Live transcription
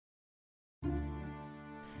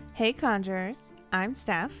Hey Conjurers, I'm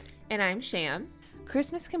Steph. And I'm Sham.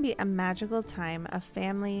 Christmas can be a magical time of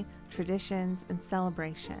family, traditions, and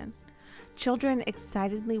celebration. Children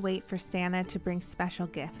excitedly wait for Santa to bring special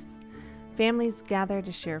gifts. Families gather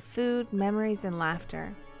to share food, memories, and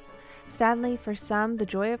laughter. Sadly, for some, the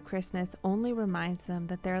joy of Christmas only reminds them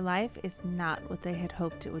that their life is not what they had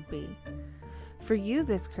hoped it would be. For you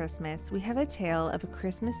this Christmas, we have a tale of a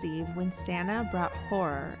Christmas Eve when Santa brought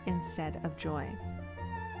horror instead of joy.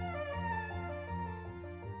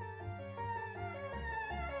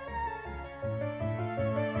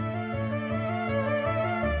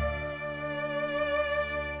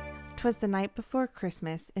 Twas the night before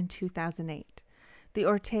Christmas in 2008. The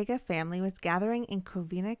Ortega family was gathering in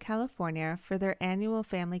Covina, California for their annual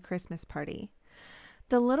family Christmas party.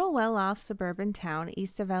 The little well-off suburban town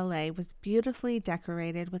east of LA was beautifully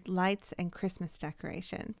decorated with lights and Christmas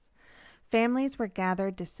decorations. Families were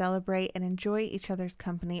gathered to celebrate and enjoy each other's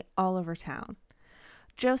company all over town.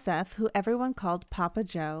 Joseph, who everyone called Papa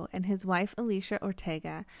Joe, and his wife Alicia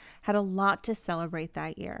Ortega had a lot to celebrate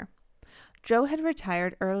that year. Joe had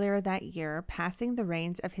retired earlier that year, passing the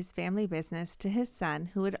reins of his family business to his son,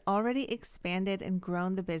 who had already expanded and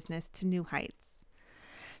grown the business to new heights.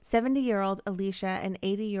 70-year-old Alicia and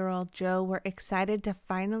 80-year-old Joe were excited to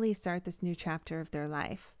finally start this new chapter of their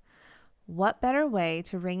life. What better way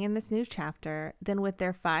to ring in this new chapter than with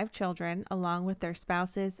their 5 children, along with their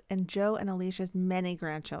spouses and Joe and Alicia's many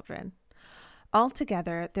grandchildren?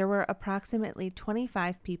 Altogether, there were approximately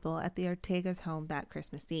 25 people at the Ortega's home that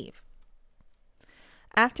Christmas Eve.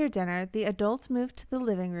 After dinner, the adults moved to the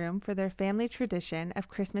living room for their family tradition of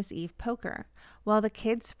Christmas Eve poker, while the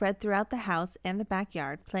kids spread throughout the house and the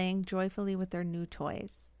backyard, playing joyfully with their new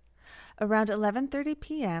toys. Around 11:30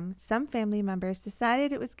 p.m., some family members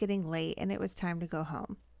decided it was getting late and it was time to go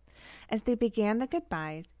home. As they began the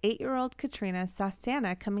goodbyes, 8-year-old Katrina saw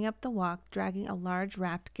Santa coming up the walk dragging a large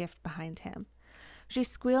wrapped gift behind him. She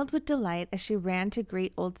squealed with delight as she ran to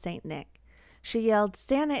greet Old Saint Nick. She yelled,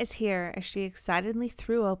 "Santa is here," as she excitedly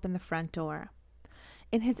threw open the front door.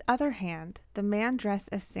 In his other hand, the man dressed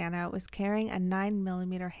as Santa was carrying a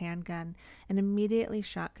 9mm handgun and immediately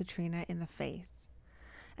shot Katrina in the face.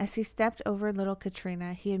 As he stepped over little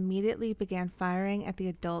Katrina, he immediately began firing at the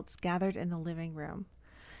adults gathered in the living room.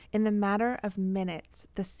 In the matter of minutes,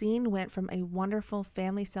 the scene went from a wonderful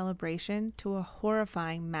family celebration to a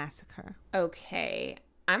horrifying massacre. Okay,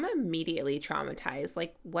 I'm immediately traumatized.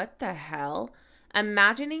 Like, what the hell?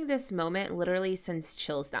 Imagining this moment literally sends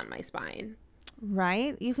chills down my spine.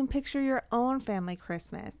 Right? You can picture your own family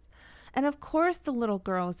Christmas. And of course the little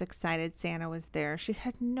girl was excited Santa was there. She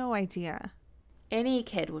had no idea. Any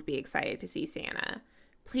kid would be excited to see Santa.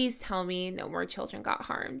 Please tell me no more children got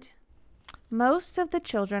harmed. Most of the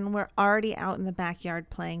children were already out in the backyard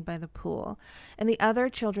playing by the pool, and the other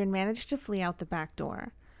children managed to flee out the back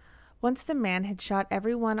door. Once the man had shot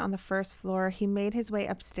everyone on the first floor, he made his way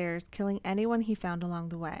upstairs, killing anyone he found along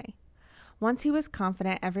the way. Once he was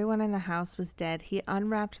confident everyone in the house was dead, he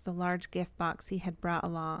unwrapped the large gift box he had brought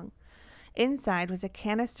along. Inside was a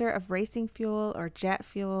canister of racing fuel or jet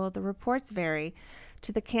fuel, the reports vary.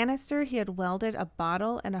 To the canister, he had welded a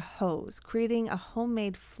bottle and a hose, creating a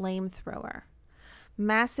homemade flamethrower.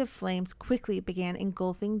 Massive flames quickly began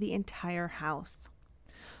engulfing the entire house.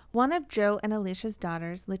 One of Joe and Alicia's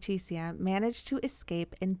daughters, Leticia, managed to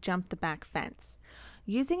escape and jump the back fence.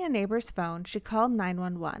 Using a neighbor's phone, she called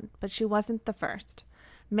 911, but she wasn't the first.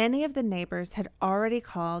 Many of the neighbors had already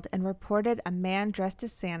called and reported a man dressed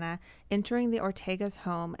as Santa entering the Ortega's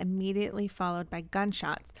home, immediately followed by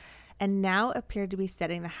gunshots, and now appeared to be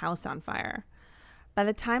setting the house on fire. By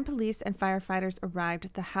the time police and firefighters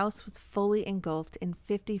arrived, the house was fully engulfed in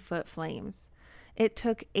 50-foot flames. It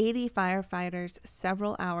took 80 firefighters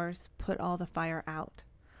several hours to put all the fire out.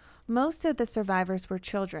 Most of the survivors were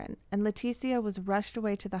children, and Leticia was rushed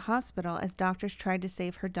away to the hospital as doctors tried to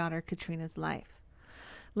save her daughter Katrina's life.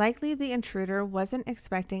 Likely the intruder wasn't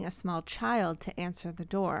expecting a small child to answer the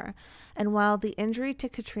door, and while the injury to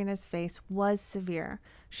Katrina's face was severe,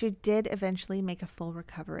 she did eventually make a full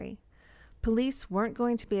recovery. Police weren't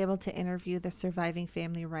going to be able to interview the surviving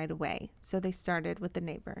family right away, so they started with the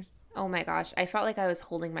neighbors. Oh my gosh, I felt like I was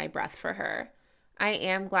holding my breath for her. I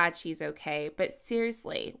am glad she's okay, but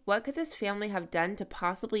seriously, what could this family have done to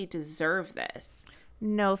possibly deserve this?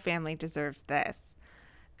 No family deserves this.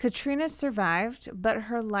 Katrina survived, but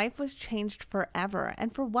her life was changed forever.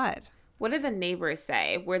 And for what? What did the neighbors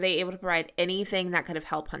say? Were they able to provide anything that could have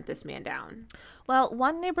helped hunt this man down? Well,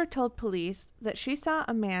 one neighbor told police that she saw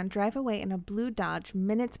a man drive away in a blue Dodge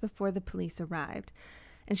minutes before the police arrived.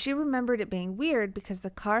 And she remembered it being weird because the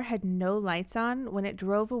car had no lights on when it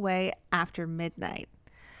drove away after midnight.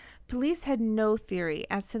 Police had no theory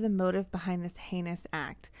as to the motive behind this heinous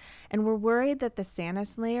act and were worried that the Santa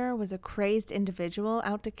Slayer was a crazed individual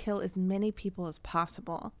out to kill as many people as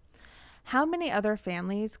possible. How many other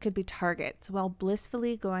families could be targets while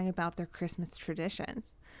blissfully going about their Christmas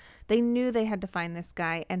traditions? They knew they had to find this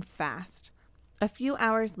guy, and fast. A few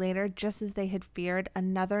hours later, just as they had feared,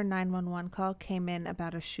 another 911 call came in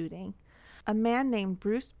about a shooting. A man named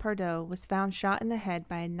Bruce Pardo was found shot in the head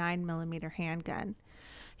by a 9mm handgun.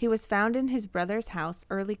 He was found in his brother's house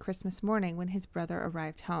early Christmas morning when his brother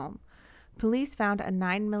arrived home. Police found a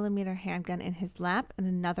 9mm handgun in his lap and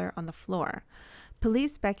another on the floor.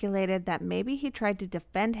 Police speculated that maybe he tried to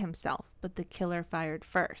defend himself, but the killer fired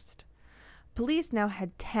first. Police now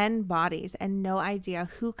had 10 bodies and no idea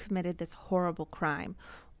who committed this horrible crime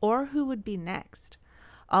or who would be next.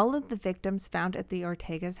 All of the victims found at the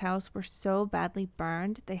Ortega's house were so badly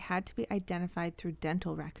burned they had to be identified through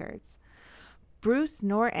dental records. Bruce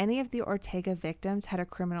nor any of the Ortega victims had a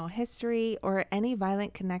criminal history or any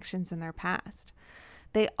violent connections in their past.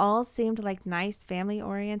 They all seemed like nice,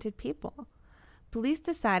 family-oriented people. Police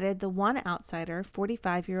decided the one outsider,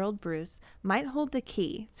 45-year-old Bruce, might hold the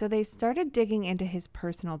key, so they started digging into his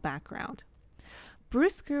personal background.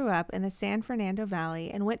 Bruce grew up in the San Fernando Valley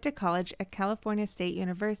and went to college at California State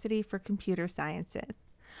University for computer sciences.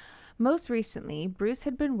 Most recently, Bruce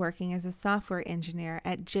had been working as a software engineer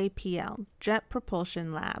at JPL, Jet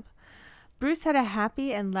Propulsion Lab. Bruce had a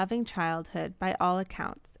happy and loving childhood by all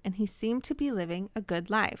accounts, and he seemed to be living a good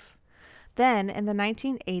life. Then, in the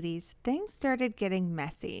 1980s, things started getting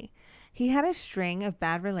messy. He had a string of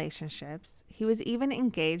bad relationships. He was even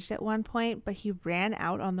engaged at one point, but he ran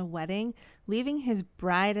out on the wedding, leaving his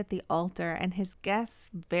bride at the altar and his guests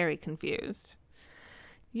very confused.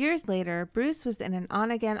 Years later, Bruce was in an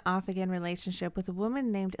on-again, off-again relationship with a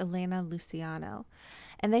woman named Elena Luciano,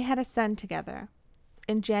 and they had a son together.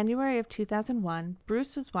 In January of 2001,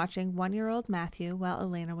 Bruce was watching 1-year-old Matthew while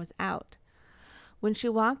Elena was out. When she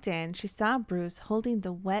walked in, she saw Bruce holding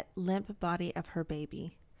the wet, limp body of her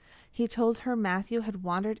baby. He told her Matthew had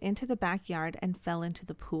wandered into the backyard and fell into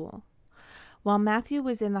the pool. While Matthew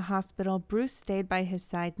was in the hospital, Bruce stayed by his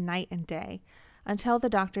side night and day, until the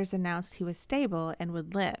doctors announced he was stable and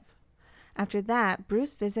would live. After that,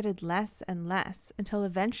 Bruce visited less and less, until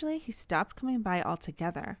eventually he stopped coming by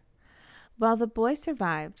altogether. While the boy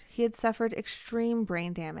survived, he had suffered extreme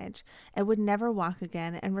brain damage and would never walk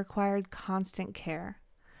again and required constant care.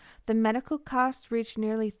 The medical costs reached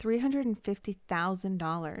nearly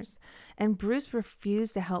 $350,000, and Bruce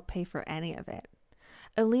refused to help pay for any of it.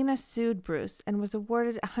 Elena sued Bruce and was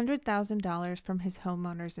awarded $100,000 from his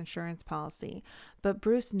homeowner's insurance policy, but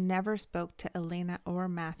Bruce never spoke to Elena or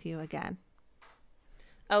Matthew again.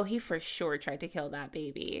 Oh, he for sure tried to kill that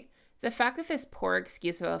baby. The fact that this poor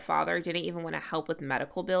excuse of a father didn't even want to help with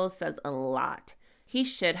medical bills says a lot. He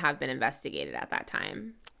should have been investigated at that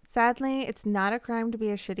time. Sadly, it's not a crime to be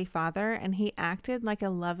a shitty father, and he acted like a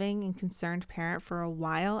loving and concerned parent for a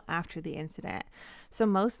while after the incident. So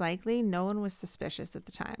most likely, no one was suspicious at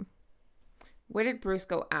the time. Where did Bruce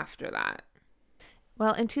go after that?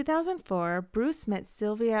 Well, in 2004, Bruce met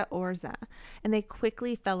Sylvia Orza, and they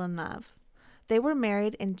quickly fell in love. They were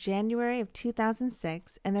married in January of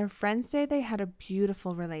 2006, and their friends say they had a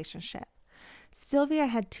beautiful relationship. Sylvia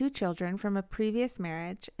had 2 children from a previous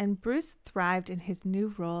marriage, and Bruce thrived in his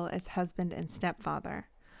new role as husband and stepfather.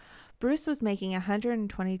 Bruce was making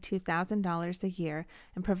 $122,000 a year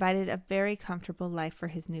and provided a very comfortable life for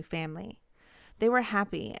his new family. They were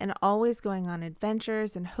happy and always going on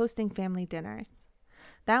adventures and hosting family dinners.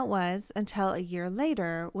 That was until a year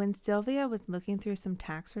later when Sylvia was looking through some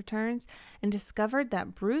tax returns and discovered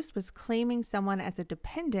that Bruce was claiming someone as a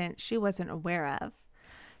dependent she wasn't aware of.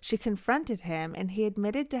 She confronted him, and he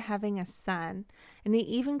admitted to having a son, and he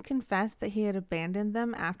even confessed that he had abandoned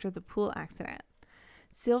them after the pool accident.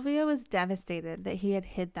 Sylvia was devastated that he had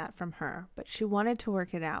hid that from her, but she wanted to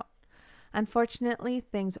work it out. Unfortunately,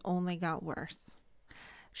 things only got worse.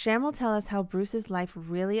 Shan will tell us how Bruce's life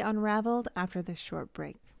really unraveled after this short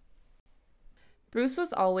break. Bruce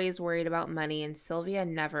was always worried about money, and Sylvia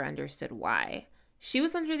never understood why. She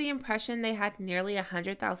was under the impression they had nearly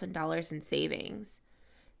 $100,000 in savings.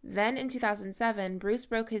 Then in 2007, Bruce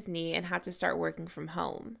broke his knee and had to start working from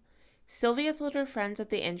home. Sylvia told her friends that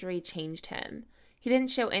the injury changed him. He didn't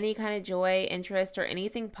show any kind of joy, interest, or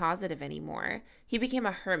anything positive anymore. He became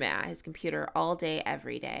a hermit at his computer all day,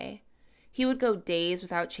 every day. He would go days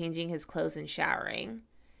without changing his clothes and showering.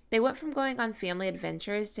 They went from going on family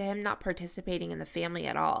adventures to him not participating in the family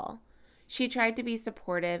at all. She tried to be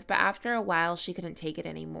supportive, but after a while, she couldn't take it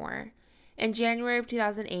anymore. In January of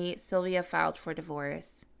 2008, Sylvia filed for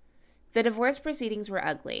divorce. The divorce proceedings were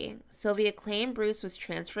ugly. Sylvia claimed Bruce was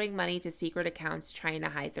transferring money to secret accounts trying to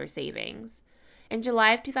hide their savings. In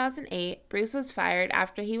July of 2008, Bruce was fired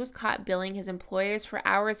after he was caught billing his employers for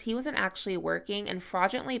hours he wasn't actually working and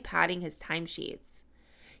fraudulently padding his timesheets.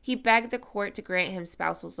 He begged the court to grant him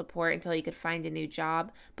spousal support until he could find a new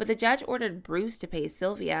job, but the judge ordered Bruce to pay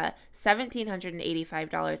Sylvia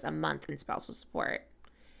 $1,785 a month in spousal support.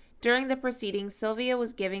 During the proceedings, Sylvia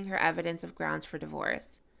was giving her evidence of grounds for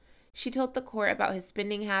divorce. She told the court about his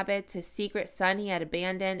spending habits, his secret son he had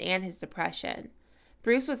abandoned, and his depression.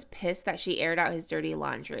 Bruce was pissed that she aired out his dirty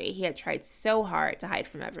laundry he had tried so hard to hide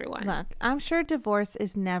from everyone. Look, I'm sure divorce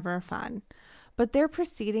is never fun, but their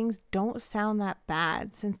proceedings don't sound that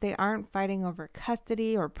bad since they aren't fighting over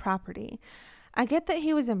custody or property. I get that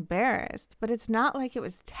he was embarrassed, but it's not like it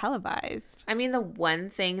was televised. I mean, the one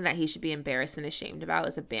thing that he should be embarrassed and ashamed about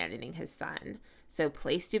is abandoning his son. So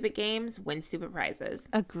play stupid games, win stupid prizes.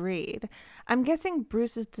 Agreed. I'm guessing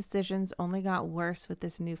Bruce's decisions only got worse with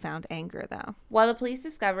this newfound anger, though. While the police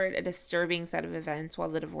discovered a disturbing set of events while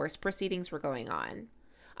the divorce proceedings were going on.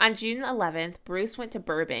 On June 11th, Bruce went to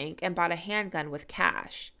Burbank and bought a handgun with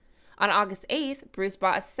cash. On August 8th, Bruce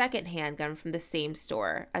bought a second handgun from the same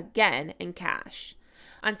store, again in cash.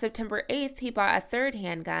 On September 8th, he bought a third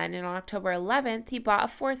handgun, and on October 11th, he bought a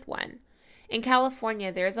fourth one. In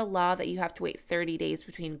California, there's a law that you have to wait 30 days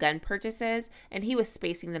between gun purchases, and he was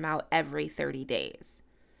spacing them out every 30 days.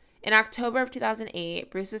 In October of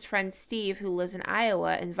 2008, Bruce's friend Steve, who lives in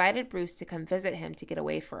Iowa, invited Bruce to come visit him to get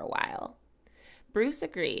away for a while. Bruce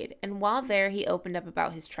agreed, and while there, he opened up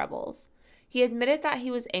about his troubles. He admitted that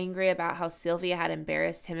he was angry about how Sylvia had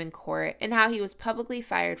embarrassed him in court and how he was publicly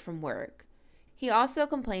fired from work. He also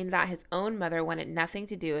complained that his own mother wanted nothing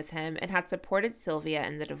to do with him and had supported Sylvia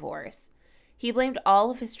in the divorce. He blamed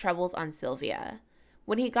all of his troubles on Sylvia.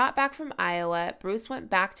 When he got back from Iowa, Bruce went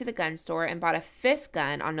back to the gun store and bought a fifth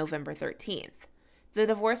gun on November 13th. The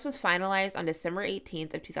divorce was finalized on December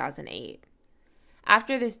 18th of 2008.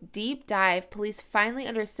 After this deep dive, police finally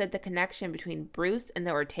understood the connection between Bruce and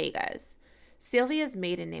the Ortegas. Sylvia's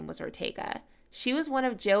maiden name was Ortega. She was one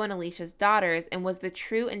of Joe and Alicia's daughters and was the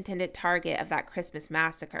true intended target of that Christmas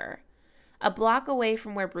massacre. A block away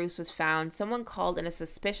from where Bruce was found, someone called in a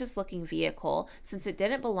suspicious-looking vehicle since it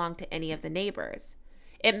didn't belong to any of the neighbors.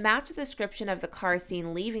 It matched the description of the car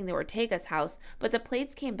seen leaving the Ortega's house, but the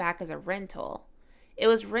plates came back as a rental. It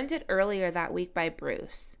was rented earlier that week by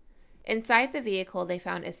Bruce. Inside the vehicle, they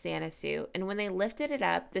found a Santa suit, and when they lifted it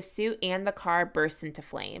up, the suit and the car burst into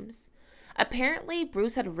flames. Apparently,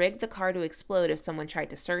 Bruce had rigged the car to explode if someone tried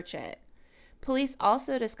to search it. Police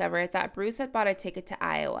also discovered that Bruce had bought a ticket to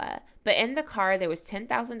Iowa, but in the car there was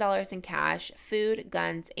 $10,000 in cash, food,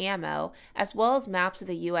 guns, ammo, as well as maps of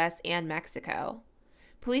the U.S. and Mexico.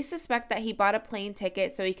 Police suspect that he bought a plane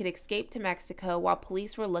ticket so he could escape to Mexico while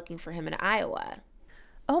police were looking for him in Iowa.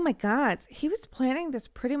 Oh my God, he was planning this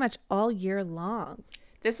pretty much all year long.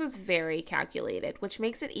 This was very calculated, which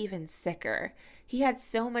makes it even sicker. He had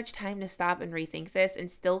so much time to stop and rethink this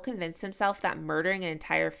and still convince himself that murdering an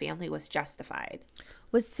entire family was justified.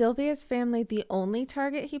 Was Sylvia's family the only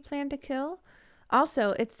target he planned to kill?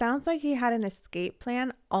 Also, it sounds like he had an escape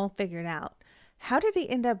plan all figured out. How did he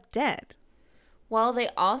end up dead? Well, they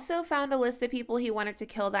also found a list of people he wanted to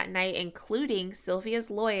kill that night, including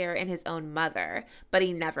Sylvia's lawyer and his own mother, but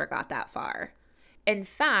he never got that far. In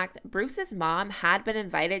fact, Bruce's mom had been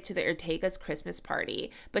invited to the Ortega's Christmas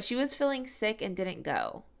party, but she was feeling sick and didn't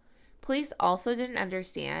go. Police also didn't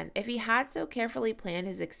understand, if he had so carefully planned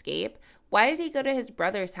his escape, why did he go to his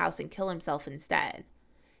brother's house and kill himself instead?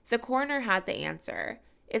 The coroner had the answer.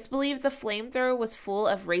 It's believed the flamethrower was full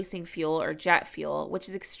of racing fuel or jet fuel, which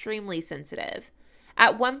is extremely sensitive.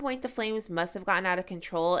 At one point, the flames must have gotten out of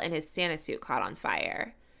control and his Santa suit caught on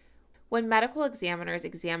fire. When medical examiners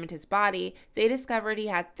examined his body, they discovered he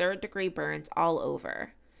had third-degree burns all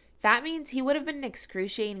over. That means he would have been in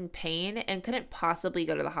excruciating pain and couldn't possibly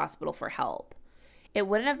go to the hospital for help. It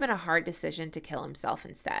wouldn't have been a hard decision to kill himself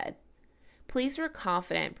instead. Police were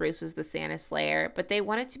confident Bruce was the Santa Slayer, but they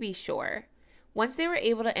wanted to be sure. Once they were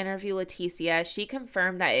able to interview Leticia, she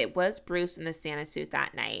confirmed that it was Bruce in the Santa suit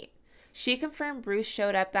that night. She confirmed Bruce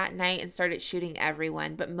showed up that night and started shooting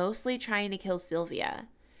everyone, but mostly trying to kill Sylvia.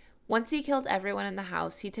 Once he killed everyone in the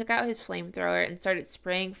house, he took out his flamethrower and started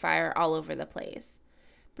spraying fire all over the place.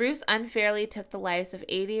 Bruce unfairly took the lives of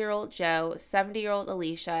 80-year-old Joe, 70-year-old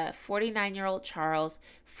Alicia, 49-year-old Charles,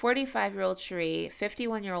 45-year-old Cherie,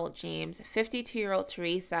 51-year-old James, 52-year-old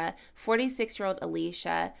Teresa, 46-year-old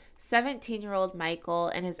Alicia, 17-year-old Michael,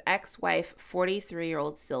 and his ex-wife,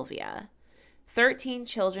 43-year-old Sylvia. 13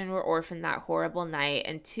 children were orphaned that horrible night,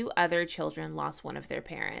 and 2 other children lost one of their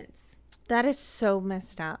parents. That is so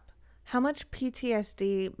messed up. How much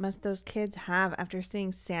PTSD must those kids have after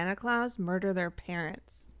seeing Santa Claus murder their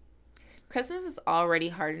parents? Christmas is already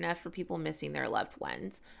hard enough for people missing their loved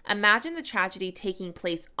ones. Imagine the tragedy taking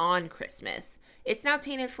place on Christmas. It's now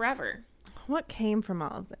tainted forever. What came from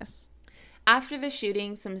all of this? After the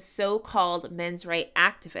shooting, some so-called men's rights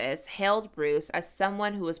activists hailed Bruce as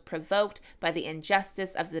someone who was provoked by the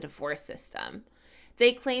injustice of the divorce system.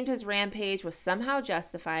 They claimed his rampage was somehow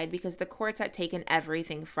justified because the courts had taken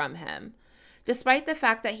everything from him, despite the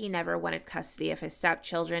fact that he never wanted custody of his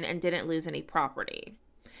stepchildren and didn't lose any property.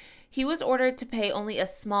 He was ordered to pay only a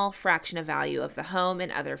small fraction of value of the home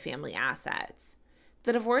and other family assets.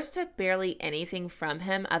 The divorce took barely anything from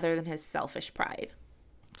him other than his selfish pride.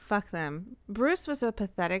 Fuck them. Bruce was a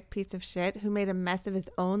pathetic piece of shit who made a mess of his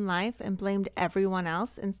own life and blamed everyone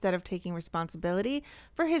else instead of taking responsibility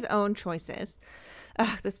for his own choices.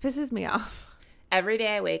 Ugh, this pisses me off. Every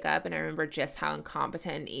day I wake up and I remember just how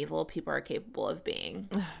incompetent and evil people are capable of being.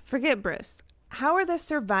 Forget Bruce. How are the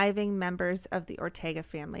surviving members of the Ortega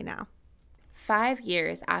family now? 5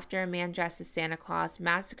 years after a man dressed as Santa Claus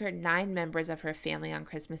massacred 9 members of her family on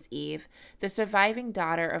Christmas Eve, the surviving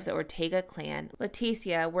daughter of the Ortega clan,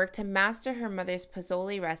 Leticia, worked to master her mother's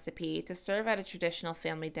pozole recipe to serve at a traditional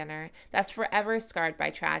family dinner that's forever scarred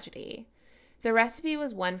by tragedy. The recipe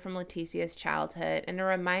was one from Leticia's childhood and a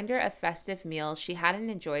reminder of festive meals she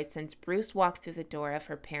hadn't enjoyed since Bruce walked through the door of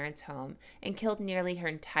her parents' home and killed nearly her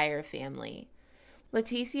entire family.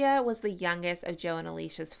 Leticia was the youngest of Joe and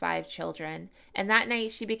Alicia's 5 children, and that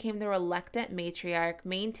night she became the reluctant matriarch,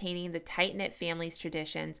 maintaining the tight-knit family's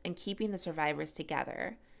traditions and keeping the survivors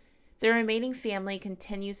together. The remaining family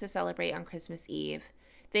continues to celebrate on Christmas Eve.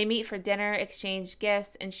 They meet for dinner, exchange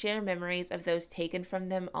gifts, and share memories of those taken from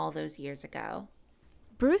them all those years ago.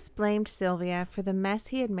 Bruce blamed Sylvia for the mess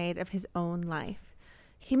he had made of his own life.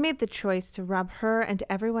 He made the choice to rob her and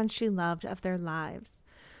everyone she loved of their lives.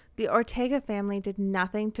 The Ortega family did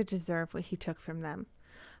nothing to deserve what he took from them.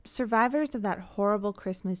 Survivors of that horrible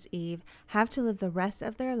Christmas Eve have to live the rest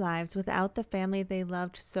of their lives without the family they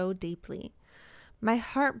loved so deeply. My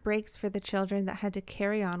heart breaks for the children that had to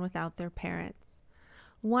carry on without their parents.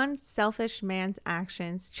 One selfish man's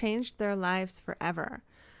actions changed their lives forever.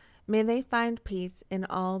 May they find peace in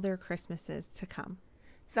all their Christmases to come.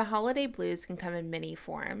 The holiday blues can come in many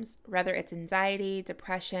forms, whether it's anxiety,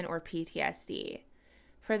 depression, or PTSD.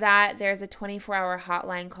 For that, there's a 24-hour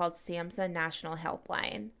hotline called SAMHSA National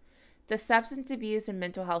Helpline. The Substance Abuse and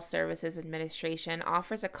Mental Health Services Administration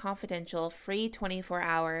offers a confidential, free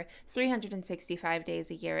 24-hour, 365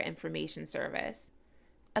 days a year information service.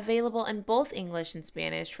 Available in both English and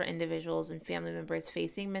Spanish for individuals and family members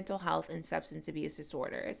facing mental health and substance abuse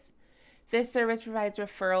disorders. This service provides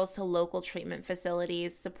referrals to local treatment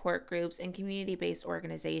facilities, support groups, and community-based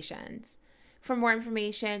organizations. For more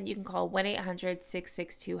information, you can call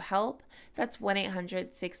 1-800-662-HELP, that's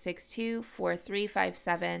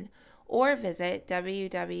 1-800-662-4357, or visit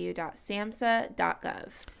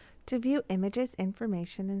www.samhsa.gov. To view images,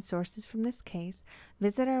 information, and sources from this case,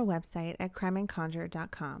 visit our website at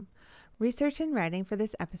crimeandconjure.com. Research and writing for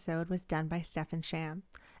this episode was done by Stefan Sham.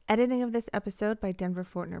 Editing of this episode by Denver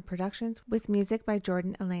Fortner Productions with music by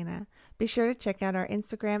Jordan Elena. Be sure to check out our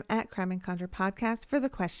Instagram at Crime and Conjure Podcast for the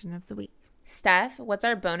question of the week. Steph, what's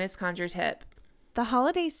our bonus conjure tip? The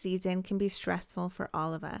holiday season can be stressful for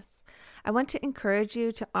all of us. I want to encourage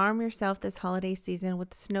you to arm yourself this holiday season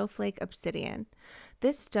with Snowflake Obsidian.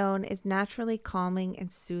 This stone is naturally calming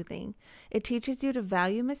and soothing. It teaches you to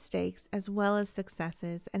value mistakes as well as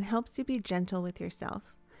successes and helps you be gentle with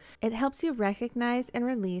yourself. It helps you recognize and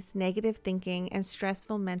release negative thinking and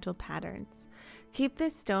stressful mental patterns. Keep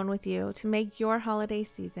this stone with you to make your holiday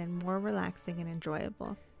season more relaxing and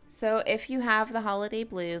enjoyable. So if you have the holiday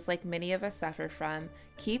blues like many of us suffer from,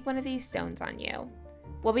 keep one of these stones on you.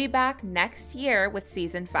 We'll be back next year with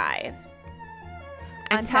Season 5.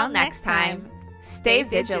 Until next time, stay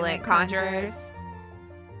vigilant, conjurers.